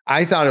did.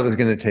 I thought it was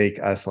going to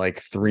take us like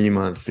 3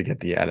 months to get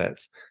the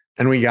edits,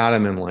 and we got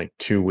them in like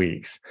 2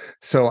 weeks.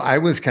 So I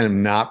was kind of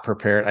not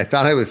prepared. I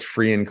thought I was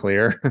free and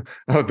clear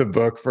of the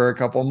book for a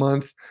couple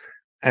months.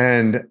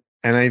 And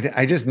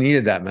I just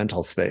needed that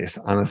mental space,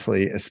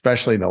 honestly,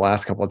 especially the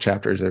last couple of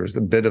chapters. There was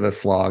a bit of a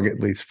slog,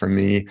 at least for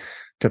me,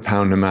 to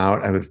pound them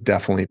out. I was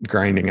definitely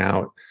grinding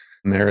out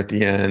there at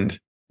the end,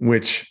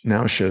 which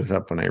now shows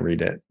up when I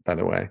read it, by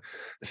the way.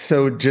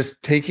 So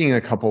just taking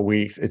a couple of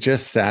weeks, it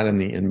just sat in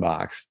the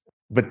inbox.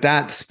 But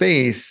that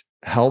space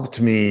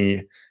helped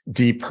me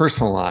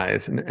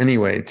depersonalize. And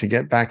anyway, to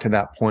get back to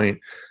that point,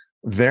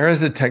 there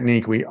is a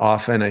technique we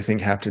often, I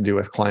think, have to do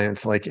with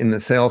clients. Like in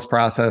the sales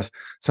process,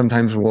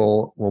 sometimes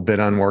we'll bid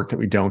on work that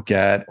we don't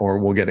get, or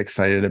we'll get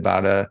excited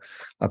about a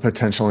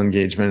potential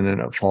engagement and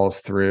it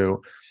falls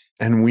through.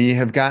 And we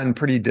have gotten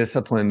pretty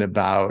disciplined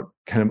about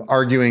kind of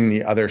arguing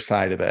the other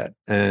side of it.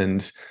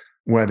 And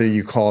whether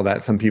you call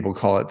that, some people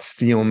call it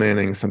steel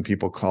manning, some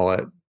people call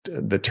it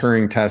the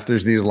Turing test.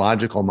 There's these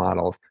logical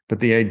models, but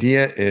the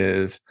idea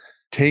is,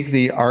 take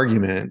the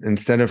argument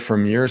instead of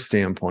from your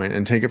standpoint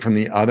and take it from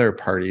the other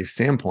party's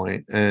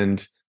standpoint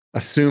and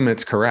assume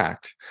it's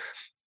correct.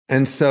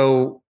 And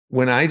so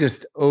when I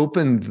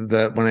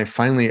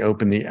finally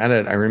opened the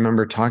edit, I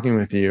remember talking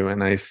with you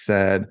and I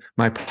said,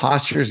 my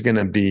posture is going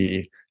to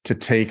be to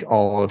take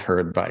all of her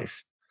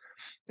advice.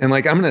 And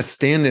like, I'm going to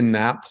stand in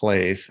that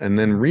place and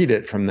then read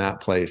it from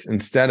that place,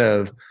 instead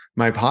of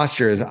my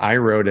posture is I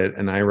wrote it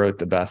and I wrote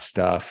the best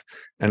stuff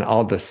and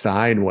I'll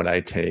decide what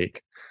I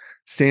take.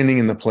 Standing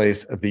in the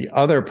place of the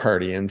other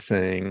party and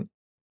saying,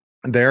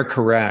 they're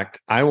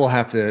correct. I will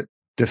have to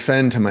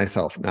defend to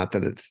myself, not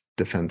that it's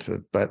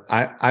defensive, but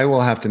I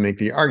will have to make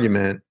the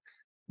argument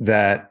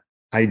that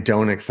I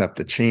don't accept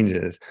the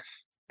changes.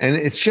 And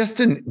it's just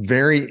a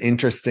very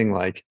interesting,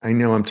 like, I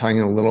know I'm talking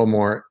a little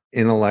more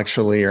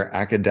intellectually or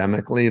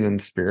academically than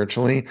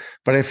spiritually,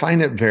 but I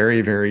find it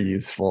very, very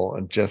useful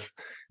of just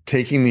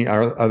taking the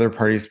other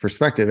party's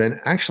perspective. And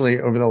actually,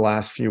 over the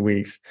last few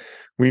weeks,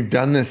 we've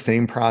done this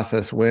same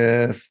process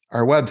with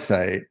our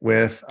website,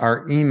 with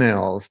our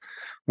emails,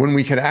 when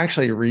we could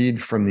actually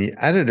read from the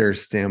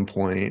editor's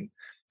standpoint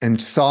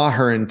and saw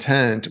her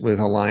intent was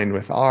aligned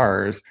with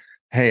ours.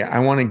 Hey, I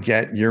want to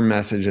get your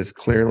message as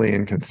clearly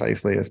and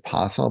concisely as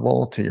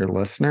possible to your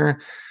listener.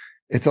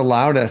 It's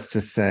allowed us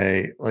to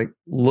say, like,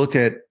 look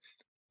at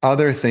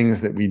other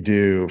things that we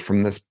do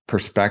from this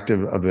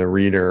perspective of the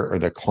reader or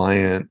the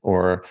client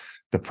or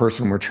the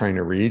person we're trying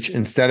to reach,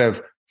 instead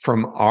of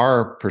from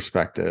our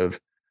perspective.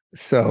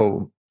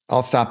 So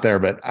I'll stop there,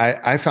 but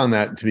I found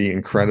that to be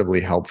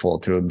incredibly helpful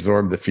to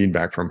absorb the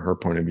feedback from her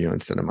point of view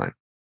instead of mine.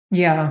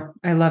 Yeah,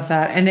 I love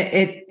that. And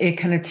it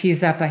kind of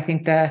tees up, I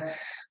think, the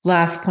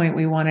last point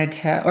we wanted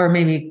to, or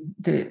maybe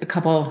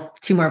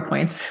two more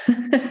points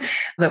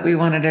that we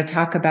wanted to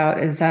talk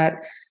about, is that,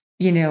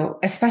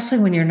 especially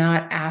when you're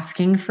not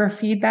asking for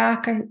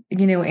feedback,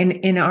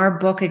 in our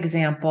book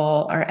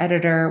example, our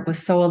editor was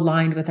so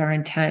aligned with our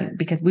intent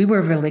because we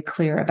were really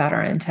clear about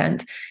our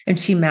intent and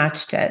she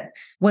matched it.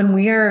 When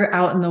we are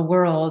out in the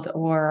world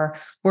or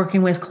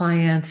working with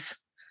clients,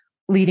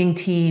 leading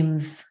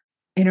teams,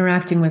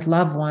 interacting with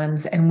loved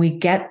ones, and we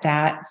get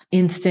that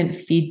instant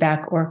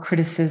feedback or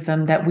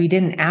criticism that we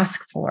didn't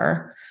ask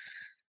for,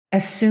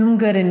 assume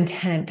good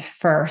intent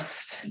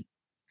first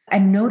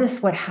and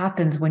notice what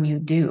happens when you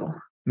do.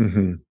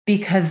 Mm-hmm.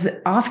 Because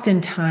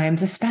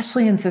oftentimes,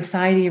 especially in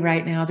society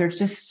right now, there's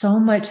just so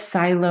much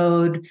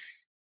siloed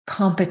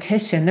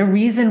competition. The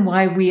reason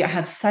why we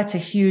have such a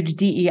huge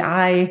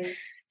DEI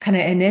kind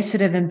of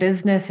initiative in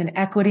business and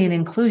equity and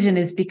inclusion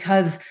is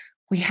because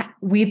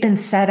we've been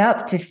set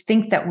up to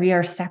think that we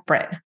are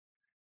separate.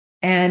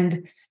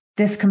 And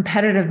this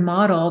competitive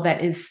model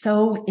that is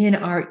so in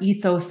our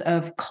ethos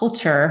of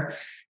culture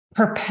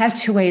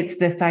perpetuates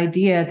this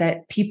idea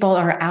that people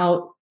are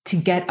out to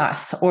get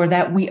us or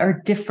that we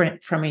are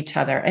different from each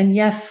other. And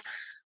yes,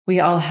 we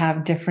all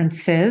have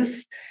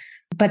differences,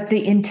 but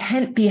the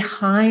intent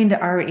behind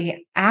our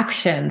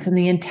actions and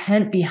the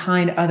intent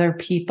behind other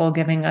people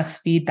giving us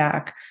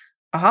feedback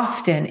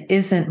often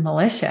isn't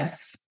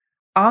malicious.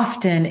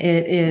 Often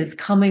it is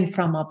coming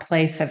from a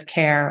place of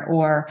care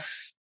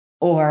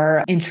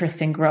or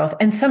interest in growth.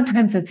 And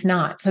sometimes it's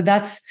not. So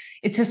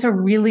it's just a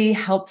really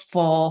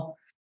helpful,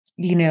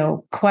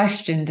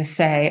 question to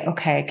say,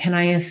 okay, can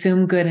I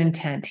assume good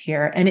intent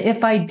here? And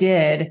if I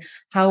did,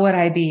 how would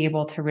I be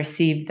able to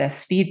receive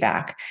this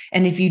feedback?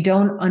 And if you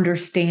don't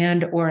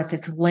understand, or if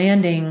it's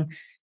landing,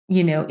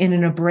 in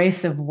an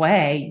abrasive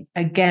way,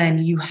 again,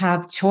 you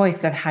have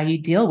choice of how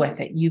you deal with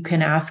it. You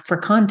can ask for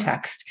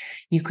context.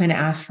 You can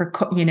ask for,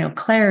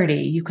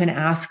 clarity. You can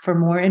ask for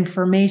more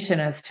information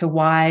as to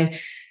why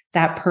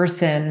that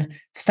person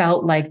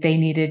felt like they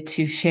needed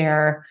to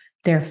share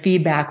their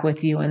feedback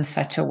with you in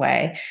such a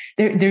way.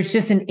 There's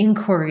just an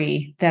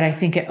inquiry that I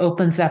think it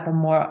opens up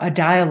a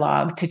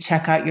dialogue to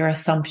check out your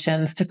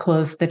assumptions, to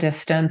close the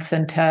distance,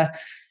 and to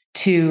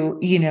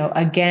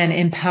again,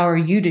 empower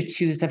you to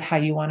choose of how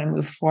you want to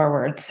move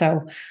forward.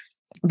 So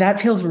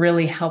that feels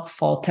really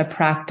helpful to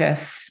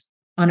practice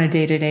on a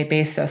day-to-day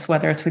basis,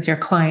 whether it's with your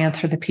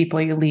clients or the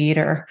people you lead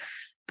or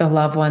the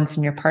loved ones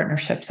in your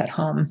partnerships at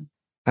home.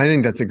 I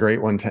think that's a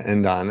great one to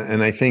end on.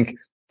 And I think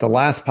the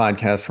last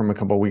podcast from a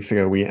couple of weeks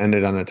ago, we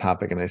ended on a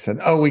topic and I said,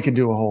 we could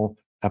do a whole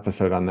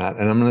episode on that.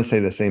 And I'm going to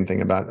say the same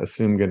thing about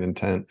assume good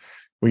intent.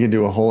 We could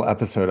do a whole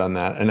episode on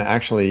that. And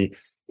actually,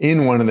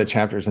 in one of the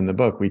chapters in the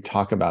book, we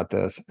talk about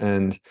this,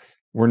 and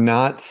we're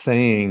not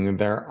saying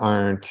there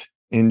aren't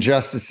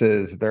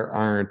injustices, there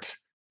aren't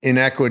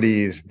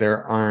inequities,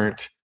 there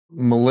aren't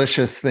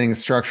malicious things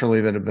structurally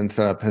that have been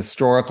set up,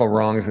 historical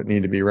wrongs that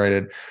need to be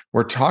righted.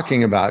 We're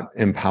talking about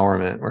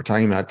empowerment. We're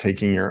talking about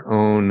taking your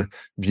own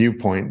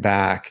viewpoint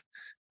back.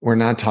 We're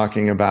not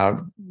talking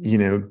about,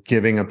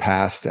 giving a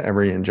pass to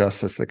every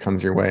injustice that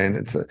comes your way. And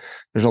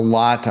there's a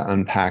lot to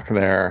unpack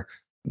there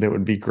that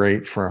would be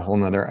great for a whole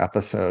nother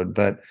episode.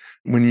 But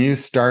when you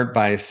start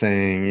by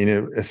saying,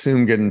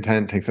 assume good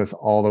intent takes us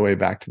all the way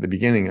back to the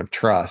beginning of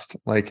trust.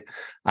 Like,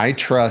 I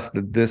trust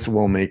that this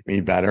will make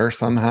me better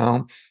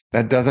somehow.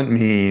 That doesn't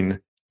mean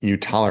you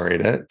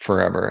tolerate it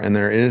forever. And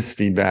there is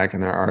feedback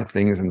and there are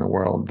things in the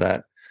world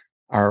that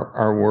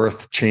are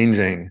worth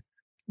changing.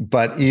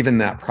 But even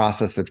that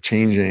process of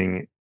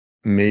changing,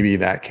 maybe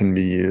that can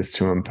be used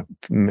to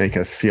make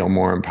us feel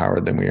more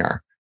empowered than we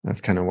are.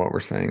 That's kind of what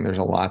we're saying. There's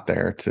a lot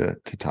there to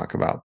talk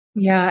about.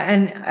 Yeah.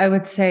 And I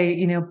would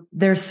say,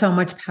 there's so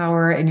much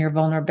power in your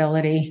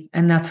vulnerability.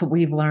 And that's what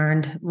we've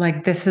learned.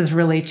 Like, this has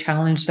really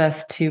challenged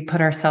us to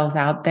put ourselves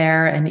out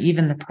there. And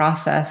even the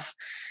process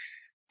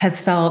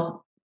has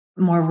felt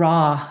more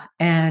raw.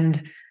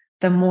 And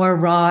the more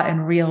raw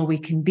and real we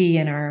can be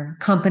in our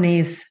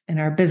companies, in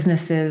our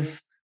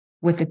businesses,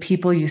 with the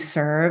people you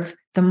serve,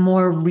 the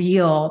more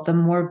real, the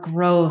more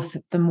growth,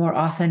 the more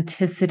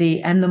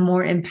authenticity, and the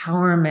more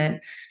empowerment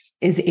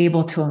is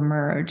able to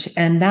emerge.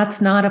 And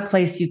that's not a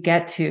place you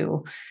get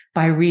to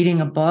by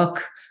reading a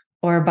book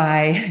or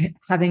by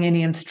having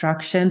any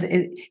instructions.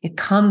 It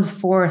comes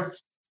forth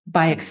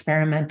by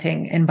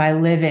experimenting and by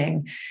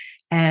living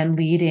and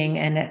leading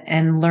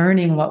and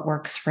learning what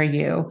works for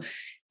you.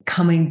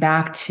 Coming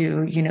back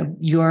to,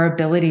 your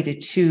ability to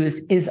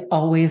choose is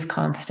always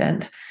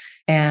constant.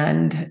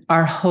 And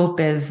our hope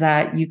is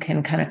that you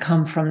can kind of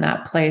come from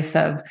that place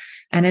of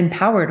an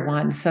empowered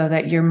one, so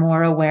that you're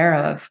more aware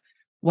of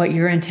what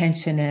your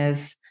intention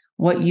is,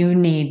 what you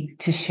need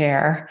to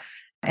share,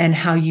 and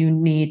how you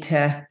need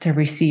to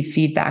receive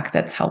feedback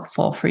that's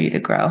helpful for you to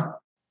grow.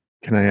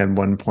 Can I add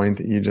one point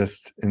that you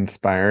just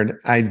inspired?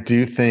 I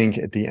do think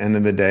at the end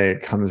of the day,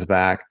 it comes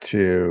back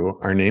to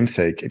our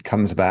namesake. It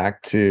comes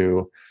back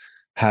to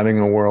having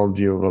a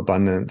worldview of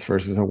abundance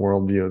versus a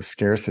worldview of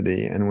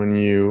scarcity. And when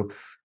you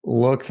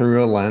look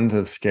through a lens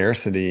of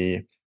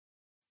scarcity,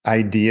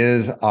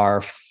 ideas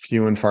are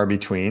few and far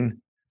between,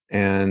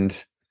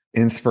 and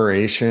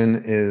inspiration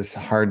is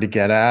hard to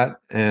get at.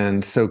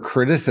 And so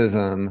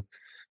criticism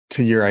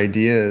to your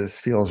ideas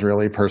feels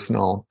really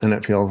personal, and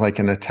it feels like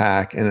an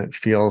attack, and it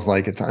feels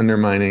like it's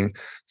undermining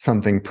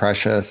something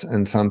precious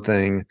and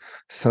something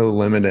so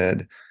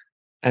limited.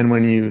 And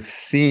when you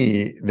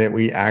see that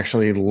we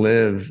actually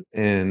live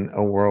in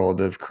a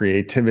world of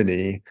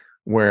creativity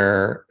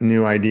where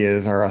new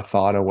ideas are a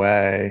thought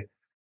away,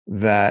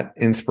 that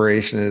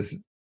inspiration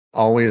is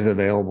always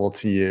available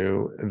to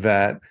you,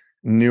 that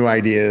new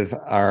ideas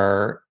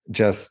are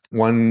just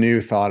one new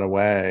thought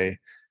away,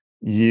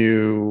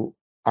 you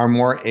are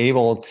more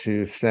able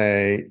to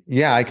say,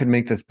 yeah, I could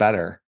make this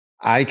better.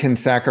 I can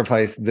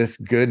sacrifice this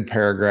good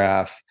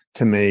paragraph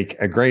to make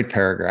a great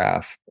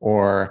paragraph,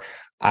 or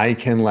I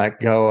can let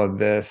go of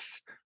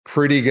this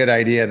pretty good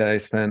idea that I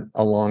spent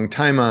a long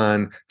time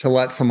on to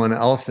let someone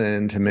else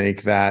in to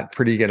make that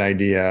pretty good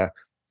idea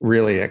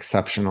really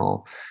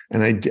exceptional.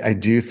 And I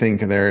do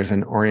think there's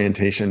an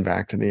orientation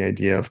back to the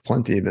idea of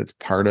plenty that's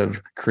part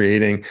of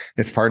creating.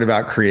 It's part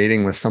about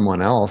creating with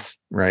someone else,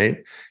 right?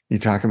 You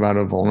talk about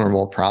a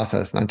vulnerable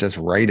process, not just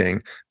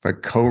writing,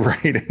 but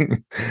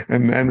co-writing,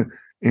 and then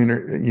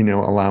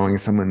allowing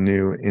someone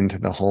new into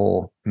the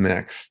whole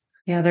mix.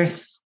 Yeah,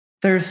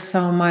 there's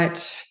so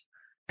much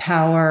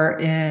power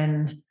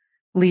in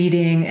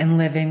leading and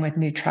living with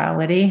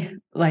neutrality,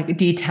 like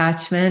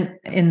detachment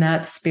in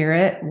that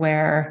spirit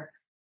where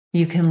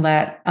you can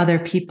let other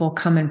people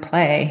come and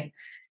play.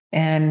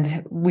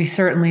 And we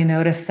certainly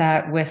noticed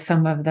that with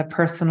some of the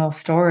personal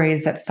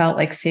stories that felt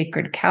like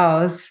sacred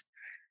cows,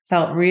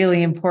 felt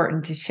really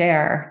important to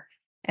share.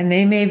 And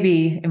they may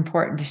be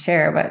important to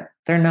share, but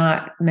they're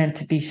not meant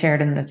to be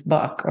shared in this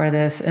book or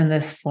in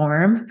this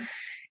form.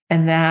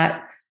 And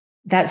that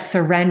that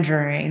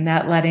surrendering,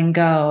 that letting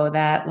go,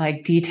 that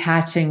like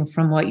detaching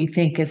from what you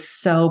think is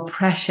so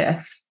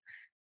precious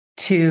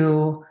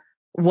to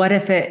what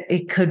if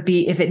it could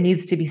be, if it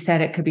needs to be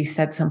said, it could be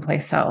said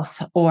someplace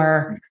else,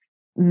 or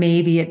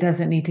maybe it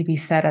doesn't need to be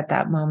said at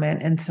that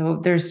moment. And so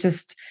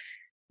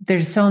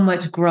there's so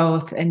much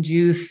growth and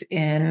juice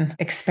in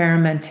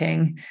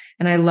experimenting.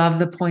 And I love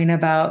the point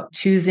about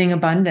choosing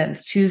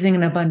abundance, choosing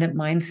an abundant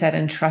mindset,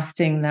 and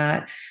trusting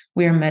that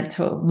we are meant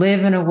to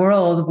live in a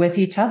world with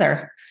each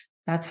other.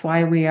 That's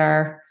why we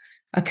are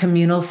a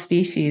communal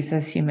species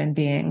as human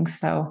beings.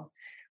 So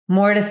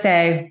more to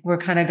say. We're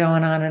kind of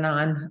going on and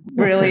on.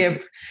 Really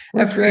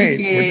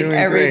appreciate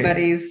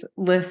everybody's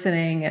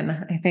listening. And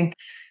I think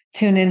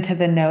tune into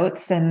the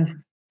notes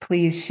and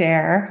please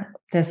share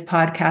this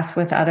podcast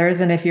with others.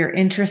 And if you're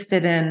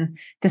interested in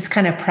this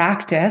kind of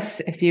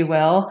practice, if you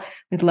will,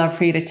 we'd love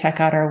for you to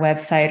check out our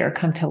website or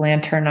come to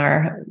Lantern,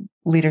 our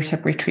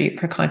leadership retreat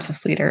for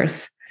conscious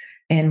leaders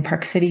in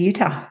Park City,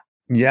 Utah.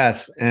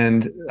 Yes.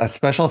 And a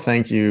special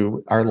thank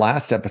you. Our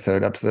last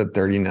episode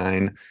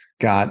 39,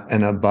 got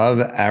an above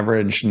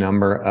average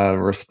number of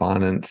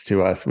respondents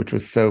to us, which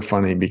was so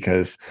funny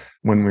because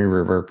when we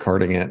were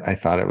recording it, I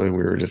thought we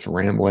were just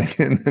rambling.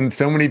 And then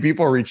so many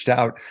people reached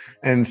out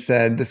and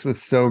said, this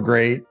was so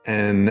great.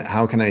 And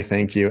how can I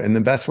thank you? And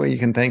the best way you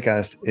can thank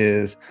us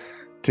is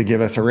to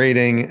give us a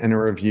rating and a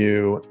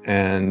review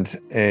and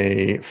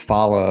a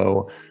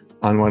follow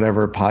on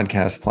whatever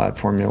podcast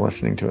platform you're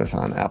listening to us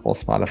on: Apple,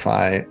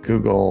 Spotify,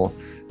 Google,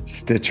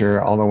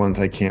 Stitcher, all the ones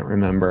I can't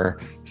remember.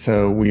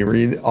 So we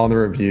read all the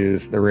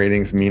reviews. The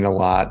ratings mean a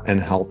lot and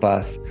help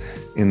us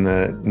in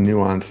the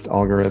nuanced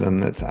algorithm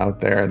that's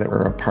out there that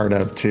we're a part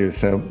of too.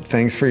 So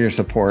thanks for your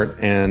support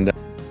and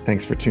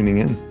thanks for tuning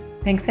in.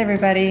 Thanks,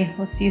 everybody.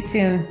 We'll see you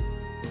soon.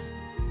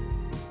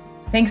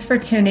 Thanks for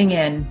tuning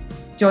in.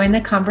 Join the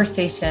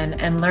conversation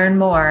and learn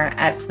more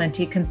at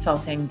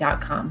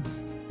plentyconsulting.com.